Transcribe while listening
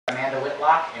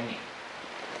Locke and me.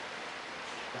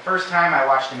 The first time I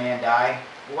watched a man die,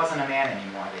 it wasn't a man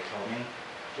anymore, they told me.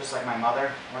 Just like my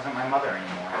mother wasn't my mother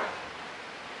anymore.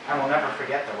 I will never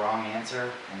forget the wrong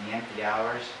answer and the empty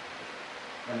hours,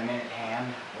 when the minute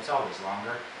hand was always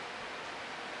longer.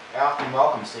 I often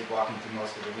welcome sleepwalking through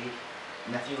most of the week.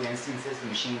 In the few instances the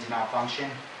machines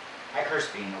malfunction, I curse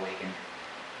being awakened.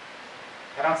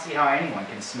 I don't see how anyone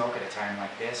can smoke at a time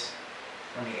like this,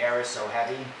 when the air is so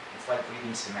heavy, it's like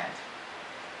breathing cement.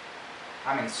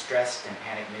 I'm in stressed and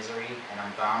panic misery, and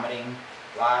I'm vomiting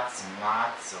lots and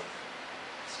lots of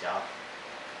stuff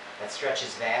that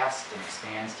stretches vast and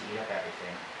expands to eat up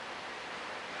everything.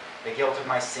 The guilt of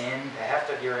my sin, the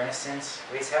heft of your innocence,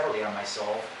 weighs heavily on my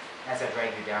soul as I drag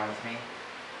you down with me.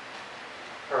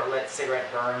 Her lit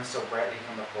cigarette burns so brightly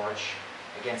from the porch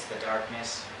against the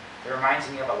darkness. It reminds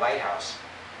me of a lighthouse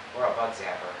or a bug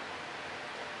zapper.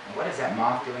 And what is that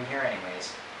moth doing here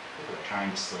anyways? People are trying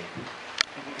to sleep.